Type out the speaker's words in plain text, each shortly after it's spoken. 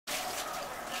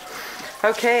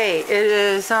Okay, it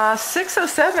is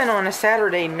 6:07 on a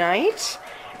Saturday night,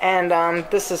 and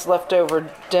this is leftover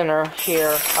dinner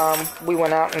here. We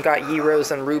went out and got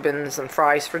gyros and Reubens and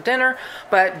fries for dinner,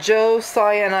 but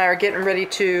Josiah and I are getting ready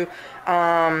to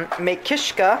make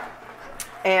Kishke,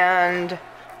 and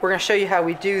we're going to show you how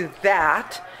we do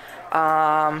that.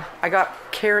 I got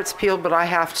carrots peeled, but I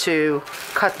have to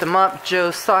cut them up.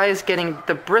 Josiah's getting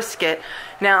the brisket.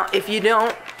 Now, if you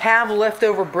don't have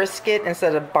leftover brisket,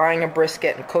 instead of buying a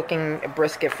brisket and cooking a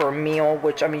brisket for a meal,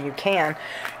 which, I mean, you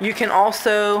can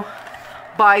also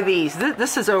buy these.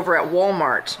 This is over at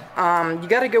Walmart. You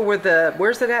got to go where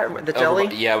where's it at? The deli?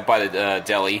 By the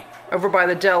deli. Over by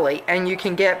the deli. And you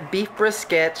can get beef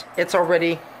brisket. It's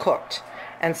already cooked.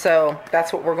 And so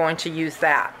that's what we're going to use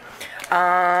that.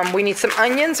 We need some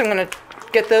onions. I'm going to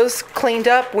get those cleaned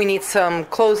up. We need some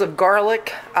cloves of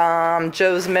garlic.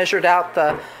 Joe's measured out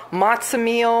the matzo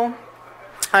meal.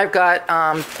 I've got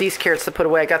these carrots to put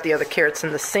away. I got the other carrots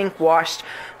in the sink washed.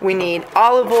 We need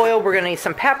olive oil. We're going to need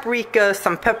some paprika,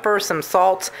 some pepper, some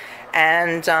salt,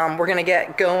 and we're going to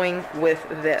get going with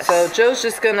this. So Joe's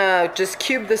just going to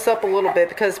cube this up a little bit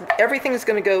because everything is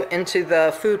going to go into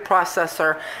the food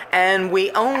processor, and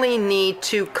we only need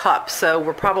 2 cups, so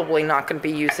we're probably not going to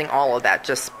be using all of that,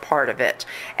 just part of it.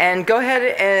 And go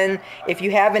ahead and if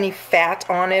you have any fat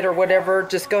on it or whatever,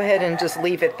 just go ahead and just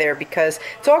leave it there because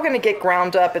it's all going to get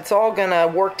ground up. It's all going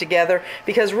to work together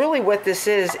because really what this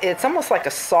is, it's almost like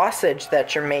a sausage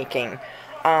that you're making.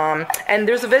 And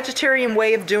there's a vegetarian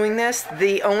way of doing this.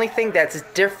 The only thing that's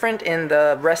different in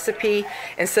the recipe,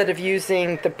 instead of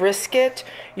using the brisket,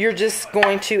 you're just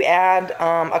going to add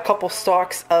a couple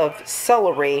stalks of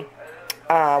celery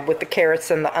with the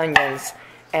carrots and the onions,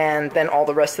 and then all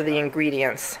the rest of the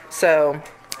ingredients. So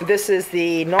this is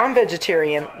the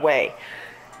non-vegetarian way.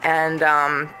 And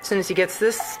as soon as he gets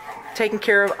this taken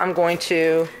care of, I'm going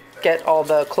to get all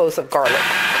the cloves of garlic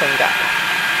cleaned up.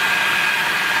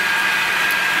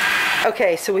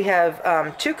 Okay, so we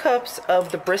have 2 cups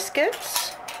of the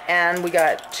brisket, and we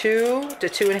got 2 to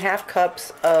 2.5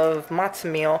 cups of matzo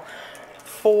meal,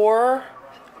 4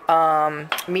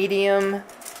 medium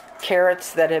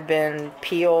carrots that have been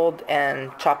peeled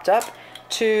and chopped up,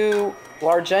 2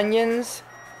 large onions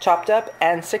chopped up,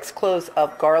 and 6 cloves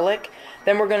of garlic.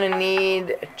 Then we're going to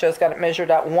need, Joe's got it measured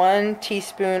out, 1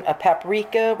 teaspoon of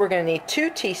paprika. We're going to need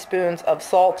 2 teaspoons of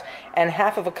salt and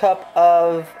half of a cup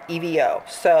of EVO.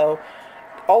 So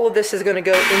all of this is going to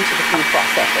go into the food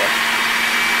processor.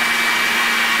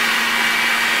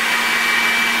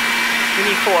 We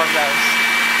need 4 of those.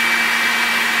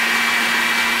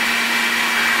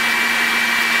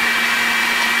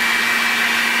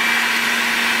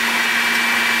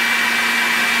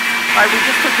 Alright, we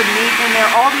just put the meat in there.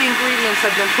 All the ingredients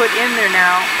have been put in there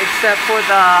now, except for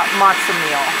the matzo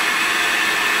meal.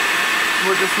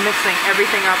 We're just mixing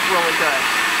everything up really good.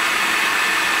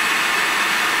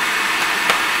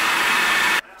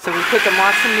 So we put the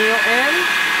matzo meal in.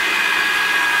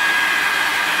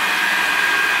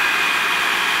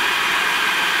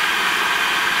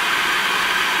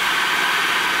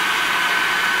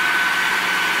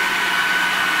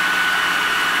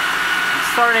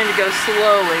 Starting to go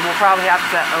slowly. We'll probably have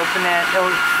to open it. It'll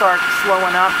start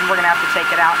slowing up, and we're going to have to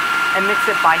take it out and mix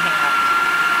it by hand.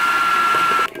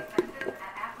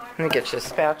 Let me get you a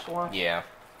spatula. Yeah.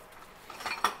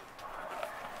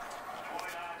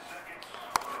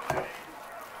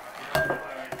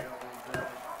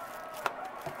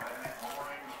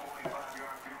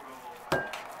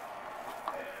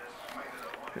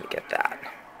 Let me get that.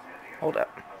 Hold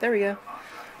up. There we go.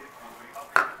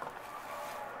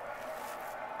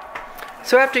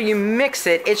 So after you mix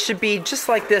it, it should be just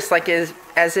like this, like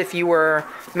as if you were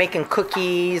making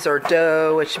cookies or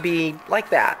dough. It should be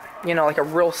like that, you know, like a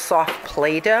real soft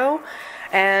Play-Doh.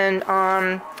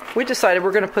 And we decided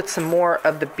we're going to put some more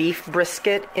of the beef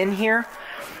brisket in here.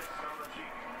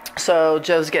 So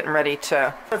Joe's getting ready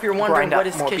to. If you're wondering what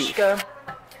is Kishke,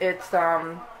 it's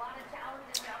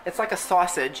like a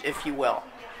sausage, if you will.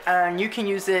 And you can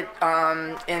use it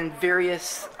in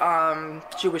various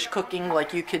Jewish cooking.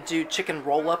 Like you could do chicken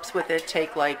roll-ups with it.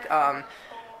 Take like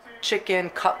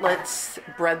chicken cutlets,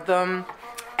 bread them,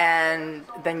 and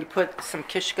then you put some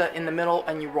kishke in the middle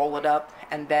and you roll it up,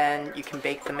 and then you can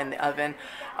bake them in the oven.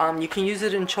 You can use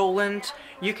it in Cholent.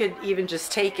 You could even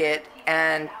just take it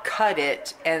and cut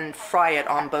it and fry it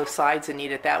on both sides and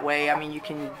eat it that way. I mean, you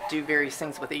can do various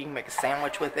things with it. You can make a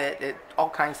sandwich with it, all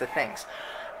kinds of things.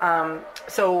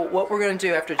 So what we're going to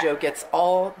do after Joe gets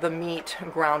all the meat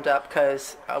ground up,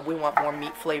 because we want more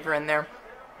meat flavor in there,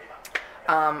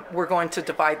 we're going to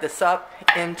divide this up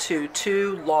into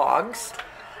 2 logs.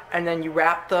 and then you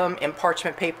wrap them in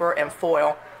parchment paper and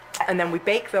foil, and then we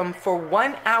bake them for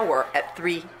 1 hour at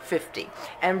 350.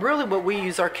 And really what we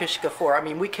use our kishke for, I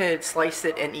mean, we could slice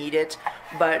it and eat it,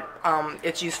 but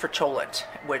it's used for cholent,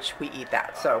 which we eat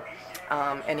that. So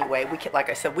anyway, like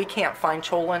I said, we can't find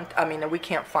cholent, we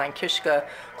can't find kishke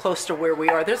close to where we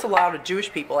are. There's a lot of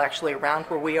Jewish people actually around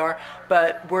where we are,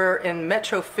 but we're in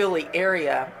Metro Philly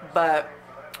area, but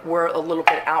we're a little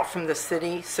bit out from the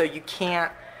city, so you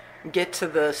can't get to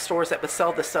the stores that would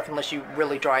sell this stuff unless you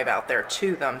really drive out there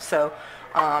to them. So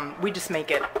we just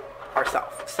make it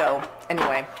ourselves. So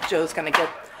anyway, Joe's gonna get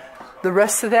the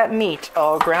rest of that meat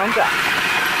all ground up.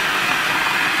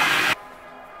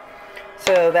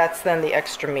 So that's then the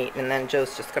extra meat, and then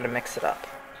Joe's just gonna mix it up.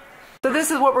 So this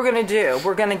is what we're gonna do.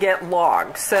 We're gonna get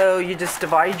logs. So you just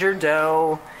divide your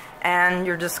dough, and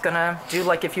you're just gonna do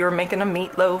like if you were making a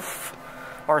meatloaf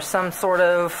or some sort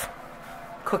of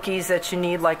cookies that you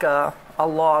need, like a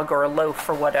log or a loaf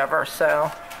or whatever.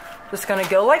 So just gonna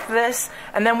go like this,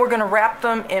 and then we're gonna wrap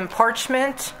them in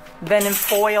parchment, then in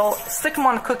foil, stick them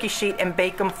on a cookie sheet, and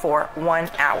bake them for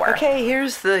 1 hour. Okay,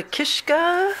 here's the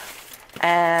kishke,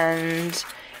 and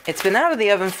it's been out of the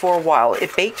oven for a while.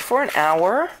 It baked for an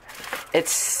hour.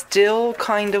 It's still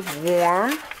kind of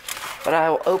warm, but I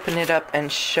will open it up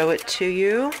and show it to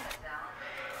you.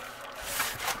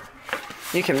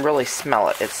 You can really smell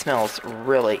it. It smells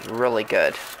really, really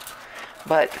good.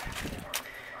 But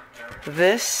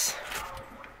this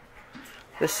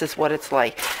is what it's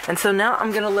like. And so now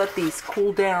I'm going to let these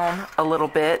cool down a little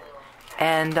bit,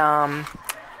 and I'll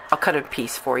cut a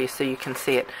piece for you so you can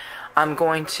see it. I'm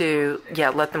going to,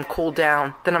 let them cool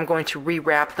down. Then I'm going to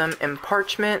rewrap them in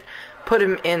parchment, put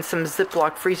them in some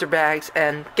Ziploc freezer bags,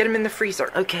 and get them in the freezer.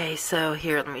 Okay, so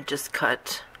here, let me just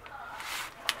cut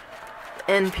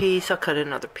end piece. I'll cut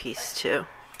another piece too.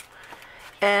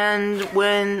 And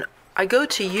when I go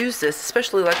to use this,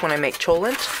 especially like when I make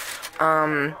cholent,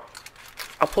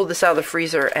 I'll pull this out of the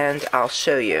freezer and I'll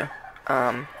show you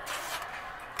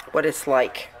what it's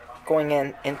like going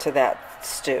into that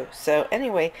stew. So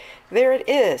anyway, there it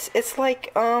is. It's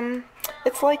like a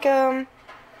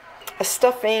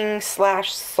stuffing /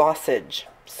 sausage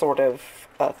sort of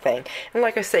thing. And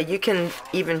like I said, you can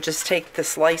even just take the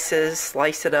slices,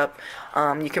 slice it up.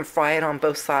 You can fry it on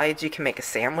both sides. You can make a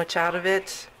sandwich out of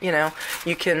it. You know,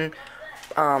 you can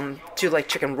do like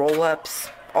chicken roll-ups,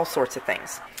 all sorts of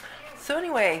things. So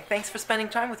anyway, thanks for spending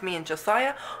time with me and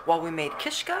Josiah while we made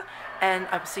kishke, and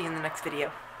I will see you in the next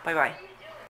video. Bye bye.